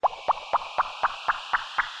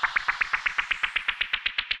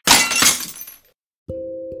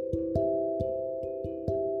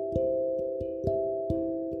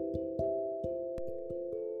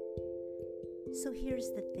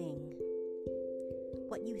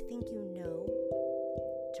What you think you know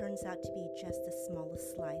turns out to be just the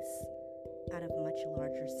smallest slice out of a much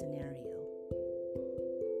larger scenario.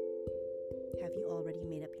 Have you already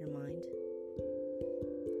made up your mind?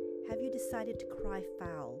 Have you decided to cry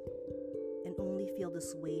foul and only feel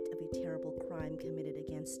this weight of a terrible crime committed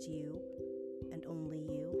against you and only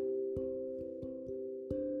you?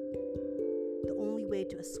 The only way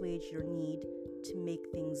to assuage your need to make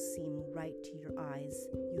things seem right to your eyes,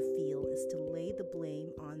 you feel, is to lay the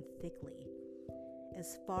blame on thickly,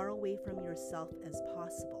 as far away from yourself as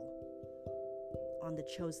possible, on the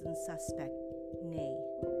chosen suspect, nay,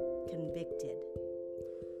 convicted.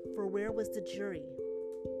 For where was the jury,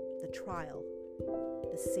 the trial,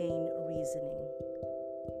 the sane reasoning?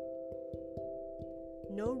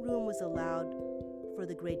 No room was allowed for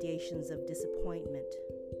the gradations of disappointment,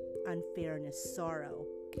 unfairness, sorrow,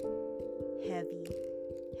 heavy,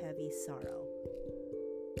 heavy sorrow.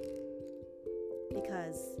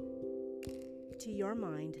 Because, to your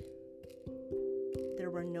mind, there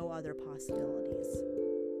were no other possibilities.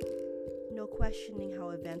 No questioning how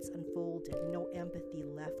events unfolded, no empathy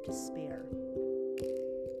left to spare.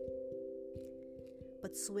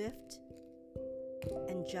 But swift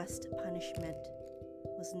and just punishment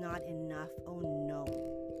was not enough. Oh no,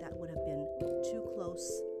 that would have been too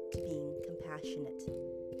close to being compassionate,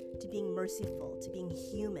 to being merciful, to being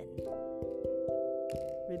human.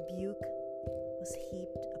 Rebuke was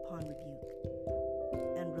heaped upon rebuke,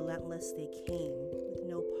 and relentless they came, with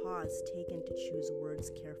no pause taken to choose words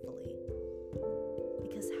carefully.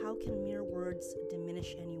 Because how can mere words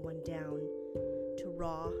diminish anyone down to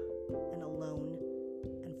raw and alone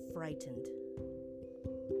and frightened?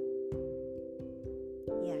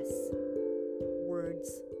 Yes,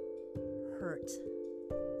 words hurt,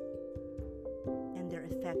 and their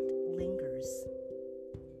effect lingers.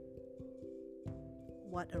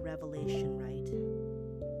 What a revelation, right?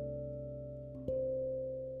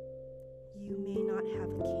 You may not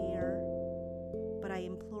have a care, but I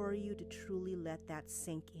implore you to truly let that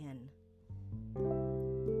sink in.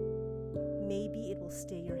 Maybe it will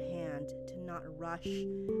stay your hand to not rush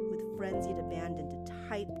with frenzied abandon to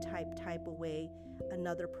type away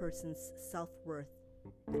another person's self-worth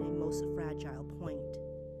at a most fragile point.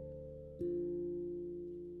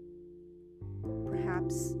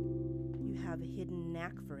 Perhaps you have a hidden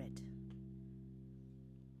knack for it.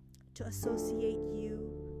 To associate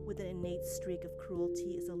you with an innate streak of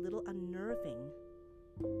cruelty is a little unnerving,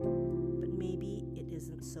 but maybe it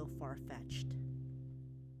isn't so far-fetched.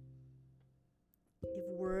 If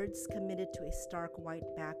words committed to a stark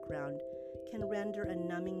white background can render a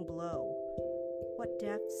numbing blow, what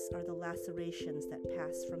depths are the lacerations that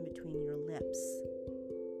pass from between your lips?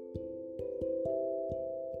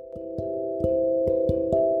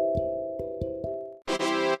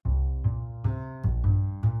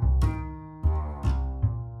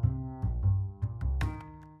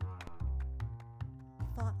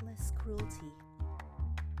 Thoughtless Cruelty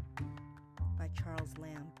by Charles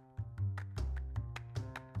Lamb.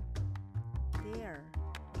 There,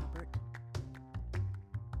 Robert,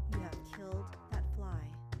 you have killed that fly,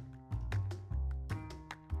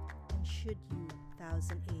 and should you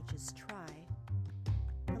 1,000 ages try,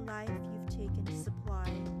 the life you've taken to supply,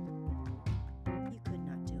 you could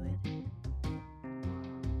not do it.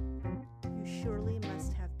 You surely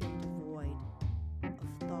must have been devoid of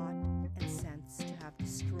thought and sense to have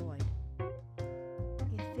destroyed a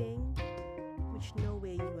thing which no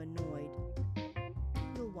way you annoyed,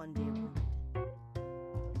 you'll one day ruin.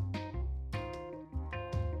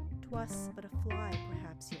 'Twas but a fly,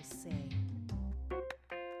 perhaps you'll say,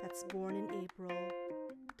 that's born in April,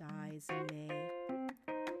 dies in May,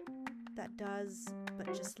 that does but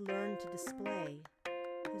just learn to display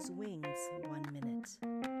his wings 1 minute,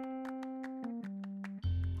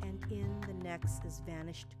 and in the next is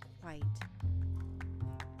vanished quite.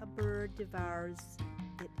 A bird devours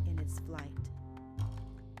it in its flight,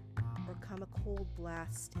 or come a cold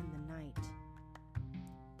blast in the night,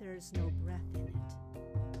 there's no breath in it.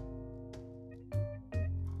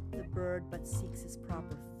 The bird but seeks his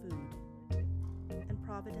proper food, and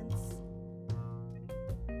Providence,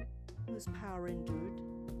 whose power endued,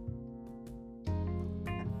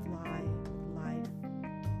 that fly with life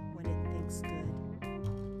when it thinks good,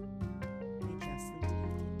 may justly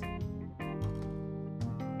take it.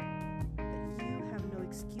 But you have no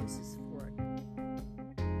excuses for it,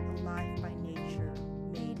 a life by nature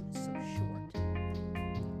made so short.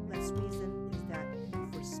 Less reason is that you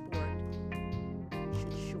for sport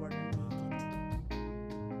should shorter make it.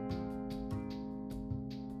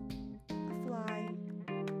 A fly,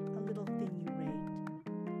 a little thing you rate,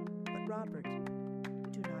 but Robert,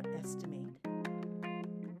 do not estimate.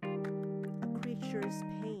 measures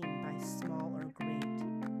pain by small or great,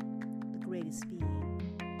 the greatest being,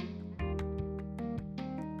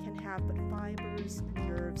 can have but fibers,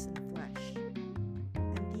 nerves, and flesh,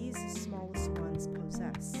 and these the smallest ones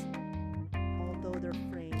possess, although their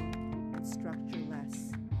frame and structure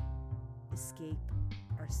less, escape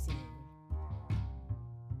are seen.